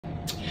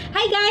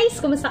Hi guys!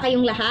 Kumusta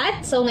kayong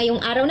lahat? So ngayong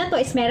araw na to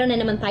is meron na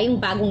naman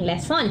tayong bagong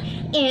lesson.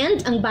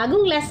 And ang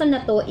bagong lesson na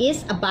to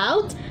is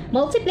about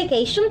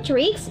multiplication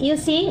tricks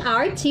using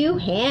our two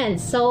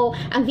hands. So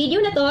ang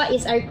video na to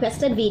is a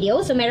requested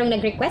video. So merong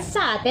nag-request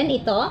sa atin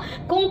ito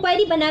kung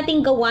pwede ba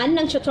nating gawan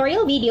ng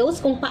tutorial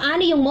videos kung paano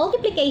yung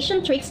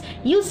multiplication tricks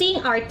using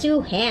our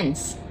two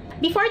hands.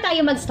 Before tayo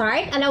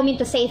mag-start, allow me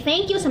to say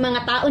thank you sa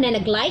mga tao na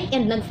nag-like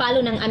and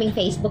nag-follow ng aming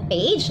Facebook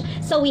page.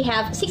 So we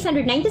have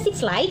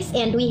 696 likes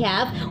and we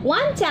have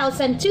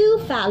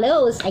 1,002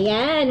 follows.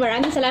 Ayan,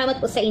 maraming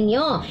salamat po sa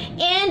inyo.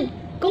 And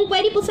kung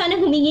pwede po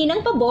sana humingi ng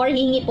pabor,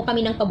 hihingi po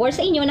kami ng pabor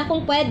sa inyo na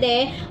kung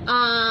pwede,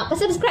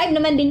 pasubscribe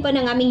naman din po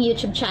ng aming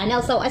YouTube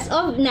channel. So as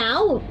of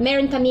now,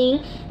 meron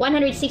kaming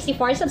 164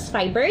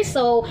 subscribers.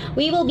 So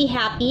we will be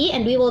happy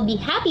and we will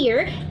be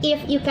happier if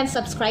you can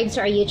subscribe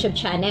to our YouTube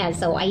channel.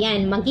 So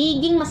ayan,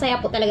 magiging masaya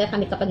po talaga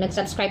kami kapag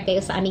nag-subscribe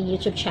kayo sa aming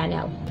YouTube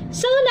channel.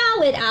 So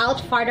now,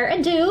 without further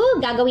ado,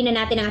 gagawin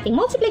na natin ang ating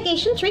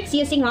multiplication tricks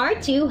using our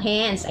two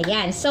hands.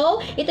 Ayan, so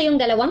ito yung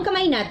dalawang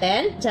kamay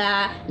natin,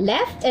 the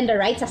left and the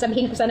right.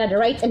 Sasabihin ko sana the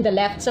right and the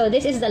left. So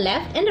this is the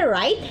left and the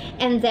right.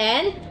 And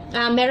then,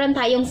 meron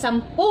tayong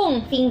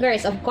 10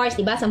 fingers. Of course,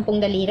 diba? 10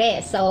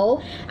 daliri.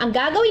 So, ang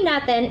gagawin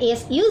natin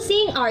is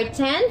using our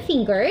 10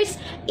 fingers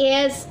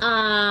is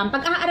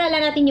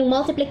pag-aaralan natin yung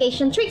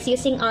multiplication tricks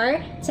using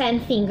our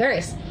 10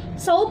 fingers.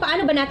 So,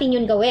 paano ba natin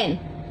yun gawin?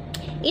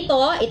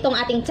 Itong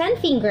ating 10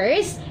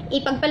 fingers,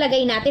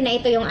 ipagpalagay natin na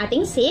ito yung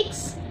ating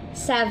 6,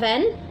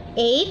 7,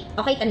 8.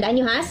 Okay, tandaan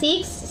nyo ha.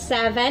 6,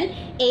 7,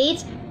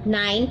 8,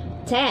 9,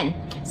 10.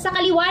 Sa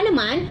kaliwa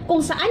naman,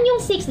 kung saan yung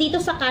 6 dito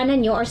sa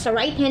kanan nyo or sa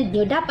right hand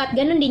nyo, dapat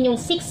ganun din yung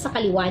 6 sa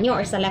kaliwa nyo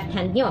or sa left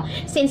hand nyo.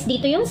 Since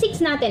dito yung 6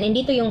 natin and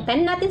dito yung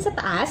 10 natin sa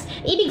taas,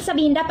 ibig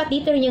sabihin dapat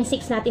dito rin yung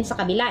 6 natin sa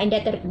kabila and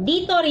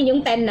dito rin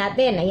yung 10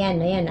 natin.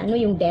 Ayan, ayan. Ano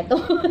yung dito?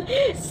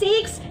 6,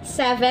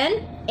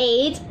 7,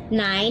 8,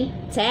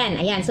 9,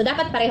 10. Ayan. So,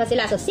 dapat pareho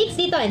sila. So, 6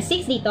 dito and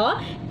 6 dito.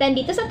 10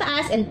 dito sa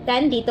taas and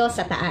 10 dito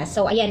sa taas.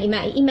 So, ayan.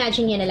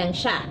 Imagine nyo na lang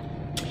siya.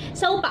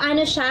 So,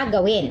 paano siya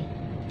gawin?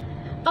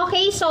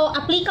 Okay, so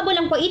applicable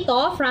lang po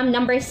ito from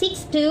number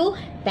 6 to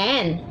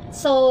 10.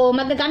 So,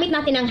 magagamit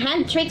natin ang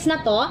hand tricks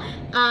na to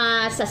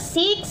sa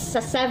 6,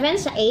 sa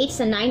 7, sa 8,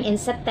 sa 9, and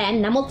sa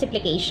 10 na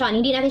multiplication.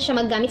 Hindi natin siya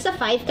magagamit sa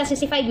 5 kasi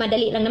si 5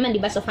 madali lang naman,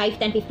 diba? So, 5,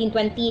 10, 15,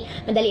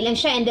 20, madali lang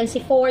siya. And then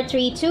si 4,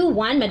 3, 2,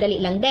 1, madali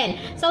lang din.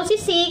 So,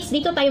 si 6,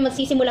 dito tayo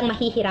magsisimulang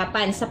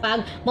mahihirapan sa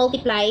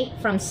pag-multiply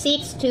from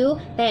 6 to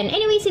 10.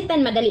 Anyway, si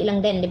 10 madali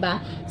lang din, diba?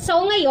 So,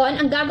 ngayon,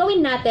 ang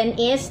gagawin natin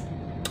is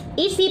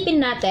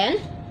isipin natin.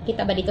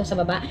 Kita ba dito sa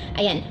baba?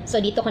 Ayan. So,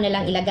 dito ko na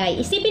lang ilagay.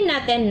 Isipin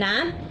natin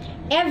na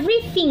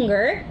every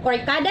finger or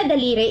kada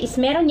daliri is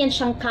meron yan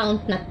siyang count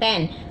na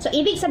 10. So,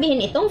 ibig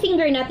sabihin, itong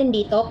finger natin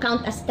dito,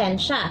 count as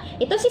 10 siya.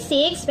 Ito si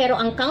 6, pero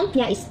ang count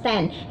niya is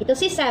 10. Ito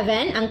si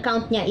 7, ang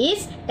count niya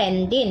is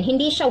 10 din.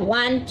 Hindi siya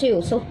 1, 2.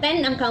 So,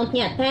 10 ang count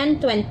niya.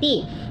 10,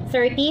 20,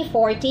 30,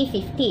 40,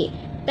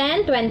 50.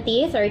 10,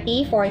 20,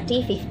 30,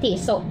 40, 50.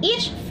 So,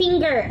 each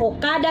finger o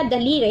kada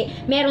daliri,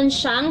 meron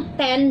siyang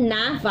 10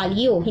 na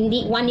value.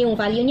 Hindi 1 yung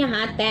value niya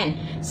ha,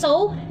 10.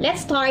 So,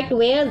 let's start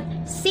with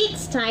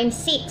 6 times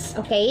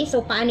 6. Okay?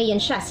 So, paano yan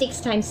siya? 6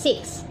 times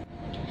 6.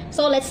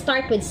 So, let's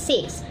start with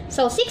 6.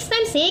 So, 6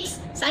 times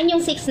 6, saan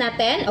yung 6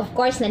 natin? Of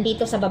course,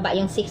 nandito sa baba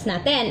yung 6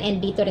 natin and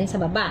dito rin sa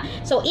baba.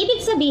 So,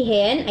 ibig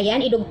sabihin,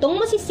 ayan, idugtong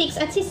mo si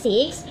 6 at si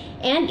 6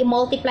 and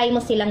i-multiply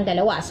mo silang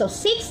dalawa. So,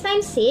 6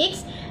 times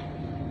 6,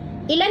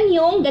 ilan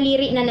yung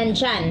daliri na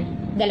nandyan?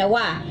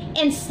 Dalawa.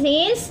 And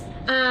since,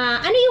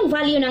 ano yung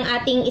value ng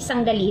ating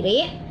isang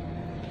daliri?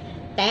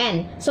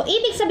 10. So,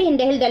 ibig sabihin,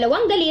 dahil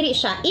dalawang daliri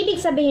siya,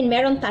 ibig sabihin,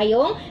 meron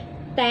tayong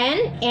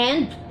 10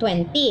 and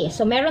 20.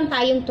 So, meron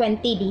tayong 20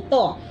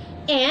 dito.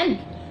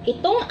 And,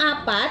 itong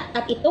 4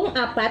 at itong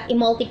 4,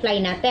 i-multiply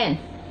natin.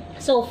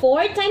 So,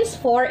 4 times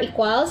 4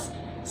 equals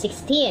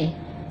 16.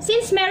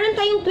 Since meron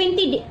tayong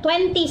 20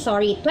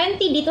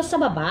 dito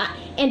sa baba,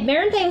 and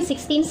meron tayong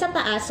 16 sa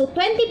taas, so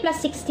 20 plus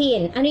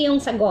 16, ano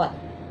yung sagot?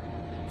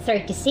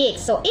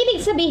 36. So, ibig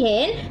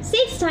sabihin,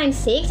 6 times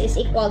 6 is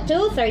equal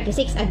to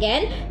 36.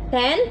 Again,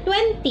 10,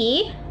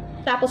 20,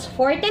 tapos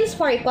 4 times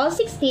 4 equals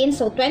 16,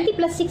 so 20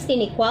 plus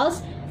 16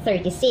 equals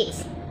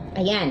 36.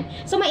 Ayan.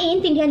 So,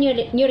 maiintindihan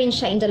nyo rin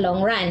siya in the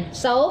long run.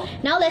 So,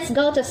 now let's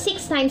go to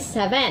 6 times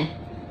 7.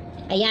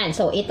 Ayan.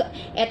 So, ito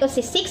si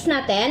 6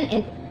 natin,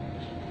 and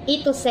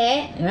ito si,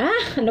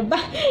 ano ba?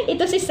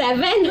 Ito si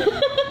 7.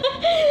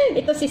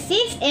 Ito si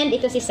 6 and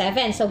ito si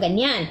 7. So,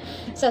 ganyan.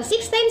 So,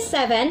 6 times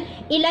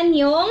 7, ilan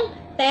yung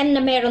 10 na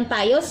meron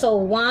tayo? So,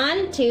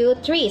 1, 2,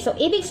 3. So,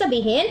 ibig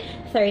sabihin,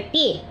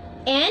 30.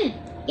 And,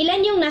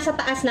 ilan yung nasa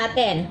taas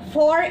natin?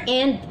 4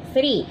 and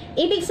 3.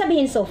 Ibig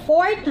sabihin, so,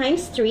 4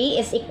 times 3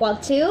 is equal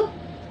to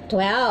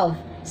 12.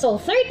 So,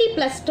 30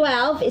 plus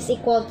 12 is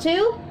equal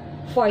to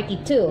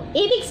 42.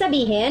 Ibig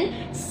sabihin,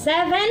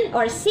 7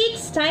 or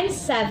 6 times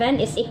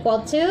 7 is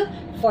equal to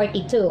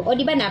 42. O,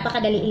 diba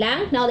napakadali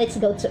lang? Now, let's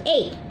go to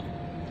 8.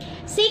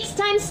 6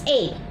 times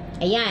 8.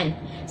 Ayan.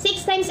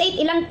 6 times 8,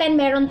 ilang 10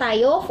 meron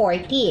tayo?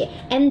 40.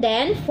 And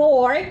then,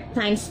 4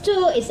 times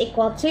 2 is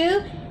equal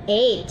to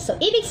 8. So,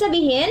 ibig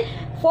sabihin,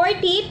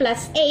 40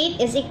 plus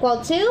 8 is equal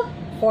to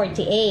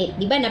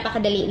 48. Diba?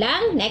 Napakadali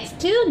lang. Next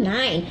to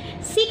 9.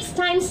 6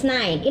 times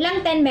 9,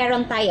 ilang 10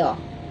 meron tayo?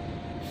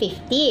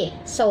 50.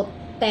 So,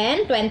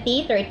 10,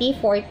 20, 30,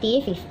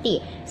 40,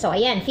 50. So,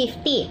 ayan,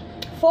 50.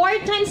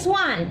 4 times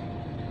 1,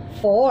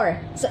 4.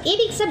 So,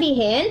 ibig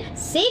sabihin,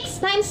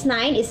 6 times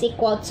 9 is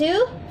equal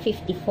to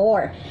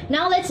 54.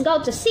 Now, let's go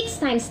to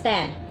 6 times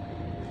 10.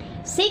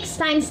 6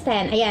 times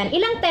 10. Ayan,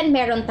 ilang 10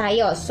 meron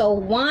tayo? So,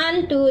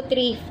 1, 2,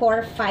 3,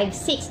 4, 5,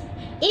 6.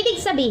 Ibig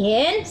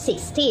sabihin,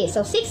 60.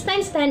 So, 6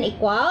 times 10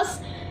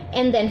 equals,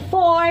 and then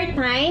 4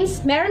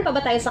 times, meron pa ba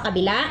tayo sa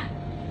kabila?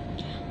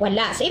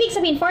 Wala. So, ibig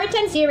sabihin, 4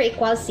 times 0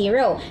 equals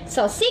 0.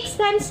 So, 6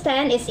 times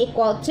 10 is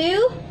equal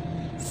to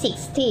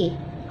 60.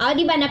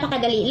 Diba?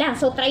 Napakadali lang.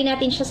 So, try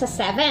natin siya sa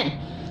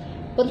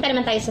 7. Punta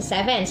naman tayo sa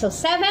 7. So,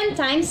 7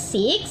 times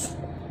 6.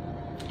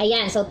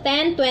 Ayan. So,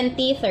 10,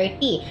 20,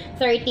 30.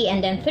 30. And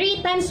then,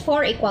 3 times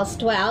 4 equals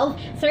 12.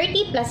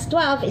 30 plus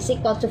 12 is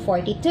equal to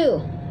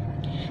 42.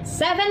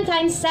 7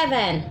 times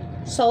 7.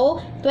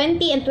 So,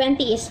 20 and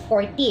 20 is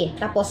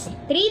 40. Tapos,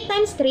 3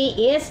 times 3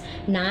 is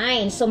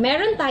 9. So,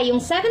 meron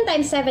tayong 7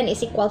 times 7 is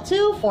equal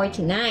to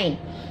 49.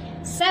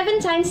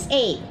 7 times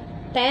 8.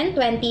 10,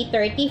 20,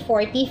 30,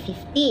 40,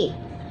 50.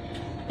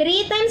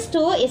 3 times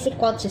 2 is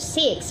equal to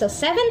 6. So,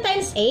 7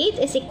 times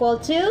 8 is equal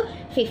to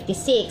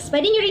 56.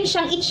 Pwede nyo rin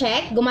siyang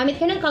i-check. Gumamit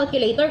ka ng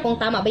calculator kung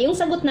tama ba yung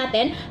sagot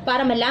natin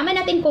para malaman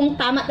natin kung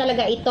tama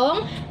talaga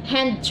itong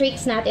hand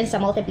tricks natin sa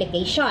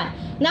multiplication.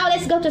 Now,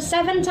 let's go to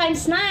 7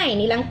 times 9.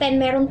 Ilang 10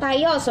 meron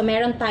tayo? So,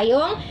 meron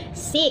tayong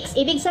 6.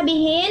 Ibig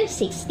sabihin,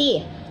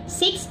 60.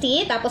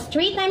 60, tapos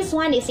 3 times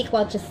 1 is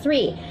equal to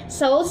 3.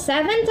 So,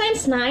 7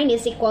 times 9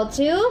 is equal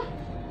to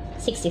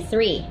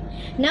 63.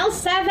 Now,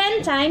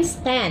 7 times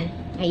 10.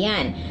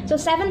 Ayan.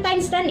 So, 7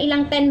 times 10,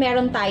 ilang 10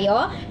 meron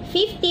tayo?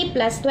 50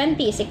 plus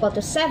 20 is equal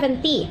to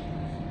 70.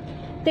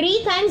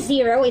 3 times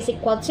 0 is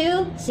equal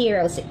to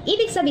 0. So,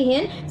 ibig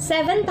sabihin,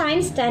 7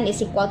 times 10 is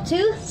equal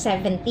to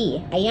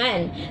 70.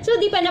 Ayan. So,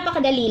 di ba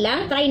napakadali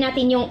lang? Try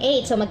natin yung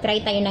 8. So,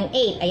 mag-try tayo ng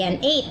 8. Ayan,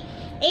 8.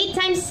 8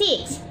 times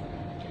 6,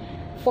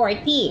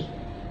 40.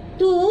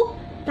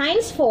 2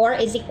 times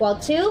 4 is equal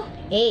to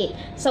 8.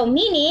 So,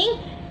 meaning,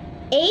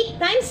 8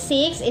 times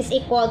 6 is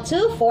equal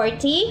to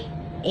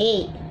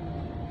 48.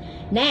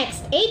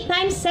 Next, 8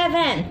 times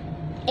 7.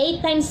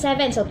 8 times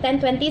 7. So, 10,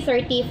 20,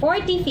 30,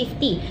 40,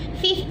 50.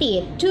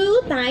 50.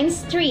 2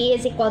 times 3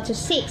 is equal to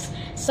 6.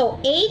 So,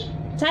 8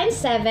 times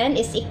 7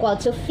 is equal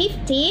to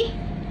 56.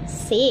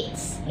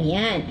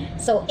 Ayan.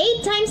 So,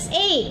 8 times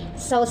 8.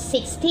 So,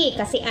 60.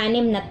 Kasi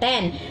 6 na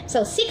 10.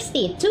 So,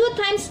 60. 2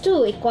 times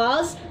 2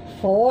 equals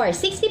 4.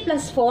 60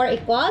 plus 4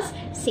 equals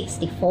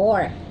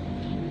 64.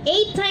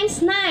 8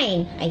 times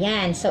 9.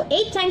 Ayan. So,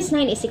 8 times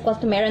 9 is equal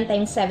to, meron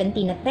tayong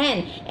 70 na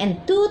 10.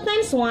 And 2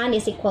 times 1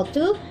 is equal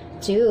to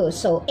 2.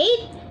 So,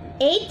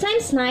 8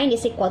 times 9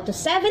 is equal to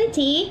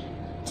 72.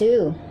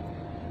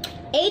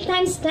 8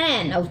 times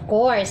 10, of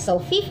course.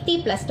 So,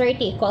 50 plus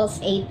 30 equals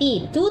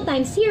 80. 2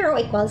 times 0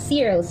 equals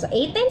 0. So,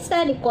 8 times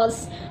 10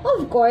 equals,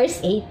 of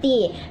course,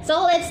 80.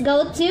 So, let's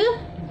go to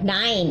 9.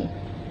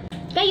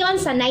 Ngayon,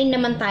 sa 9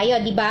 naman tayo,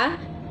 di ba?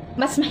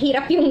 Mas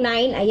mahirap yung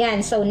 9.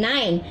 Ayan. So,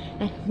 9.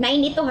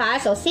 9 ito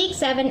ha. So, 6,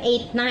 7,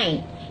 8,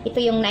 9. Ito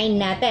yung 9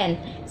 natin.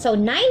 So,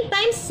 9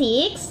 times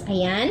 6.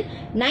 Ayan.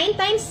 9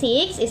 times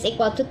 6 is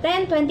equal to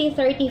 10, 20,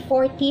 30,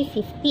 40,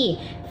 50.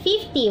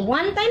 50.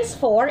 1 times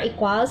 4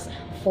 equals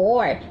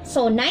 4.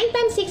 So, 9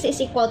 times 6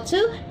 is equal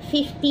to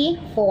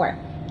 54.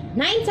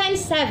 9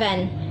 times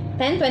 7.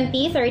 10,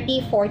 20,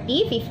 30,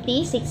 40,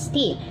 50,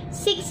 60.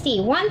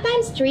 60. 1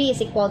 times 3 is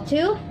equal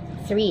to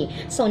 3.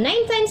 So,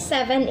 9 times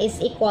 7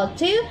 is equal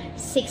to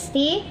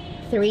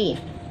 63.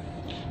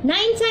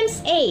 9 times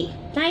 8.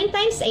 9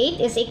 times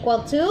 8 is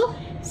equal to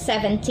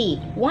 70.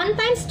 1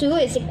 times 2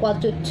 is equal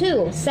to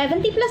 2.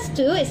 70 plus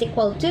 2 is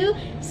equal to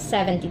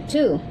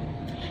 72.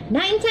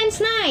 9 times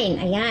 9.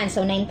 Ayan.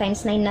 So, 9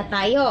 times 9 na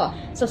tayo.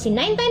 So, si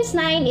 9 times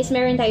 9 is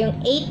meron tayong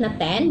 8 na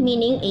 10,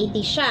 meaning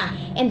 80 siya.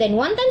 And then,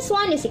 1 times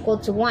 1 is equal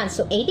to 1.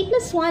 So, 80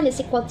 plus 1 is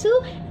equal to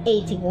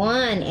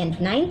 81. And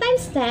 9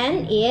 times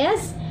 10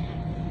 is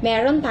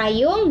meron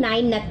tayong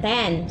 9 na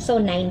 10. So,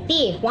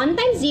 90. 1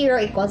 times 0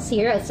 equals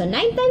 0. So, 9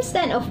 times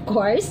 10, of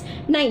course,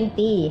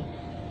 90.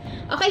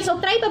 Okay, so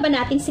try pa ba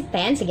natin si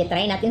 10? Sige,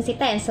 try natin si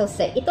 10. So,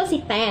 ito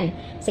si 10.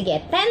 Sige,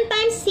 10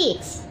 times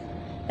 6.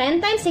 10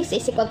 times 6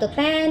 is equal to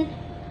 10,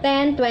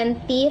 10,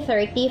 20,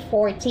 30,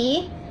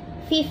 40,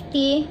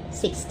 50,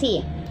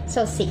 60.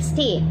 So,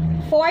 60.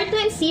 4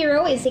 times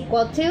 0 is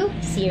equal to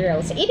 0.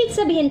 So, ibig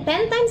sabihin,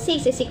 10 times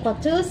 6 is equal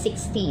to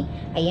 60.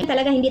 Ayan,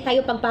 talaga hindi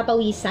tayo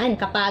pagpapawisan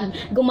kapag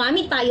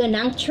gumamit tayo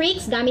ng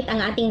tricks gamit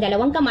ang ating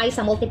dalawang kamay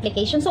sa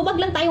multiplication. So,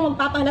 wag lang tayo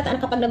magpapahalata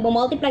kapag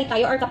nag-multiply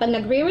tayo or kapag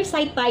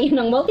nagre-recite tayo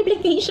ng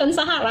multiplication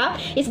sa harap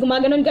is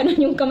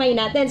gumaganon-ganon yung kamay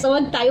natin. So,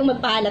 wag tayong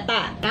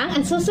magpahalata.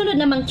 Ang susunod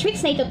namang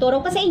tricks na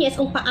ituturo ko sa inyo is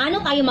kung paano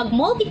tayo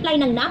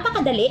mag-multiply ng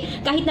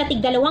napakadali kahit na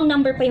tig-dalawang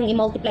number pa yung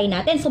i-multiply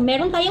natin. So,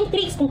 meron tayong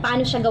tricks kung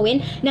paano siya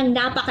gawin ng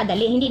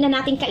napakadali. Hindi na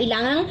natin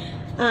kailangang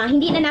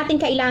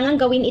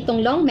gawin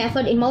itong long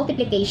method in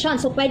multiplication.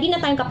 So, pwede na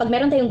tayong kapag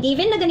meron tayong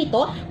given na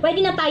ganito,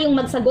 pwede na tayong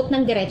magsagot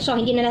ng diretso.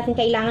 Hindi na natin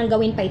kailangan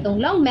gawin pa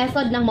itong long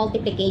method ng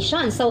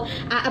multiplication. So,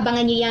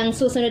 aabangan nyo yung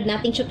susunod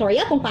nating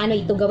tutorial kung paano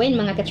ito gawin,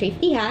 mga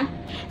ka-thrifty, ha?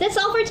 That's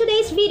all for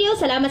today's video.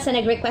 Salamat sa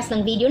nag-request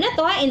ng video na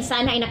to, and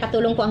sana ay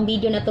nakatulong ko ang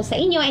video na to sa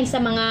inyo and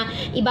sa mga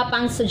iba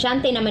pang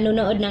estudyante na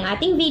manunood ng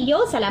ating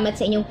video. Salamat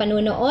sa inyong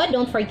panunood.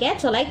 Don't forget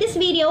to like this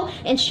video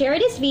and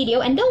share this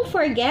video, and don't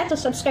forget to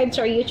subscribe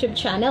to our YouTube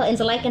channel and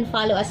to like and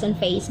follow us on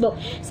Facebook.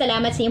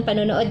 Salamat sa inyong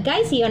panunood,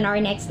 guys. See you on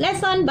our next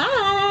lesson.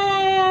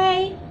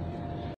 Bye!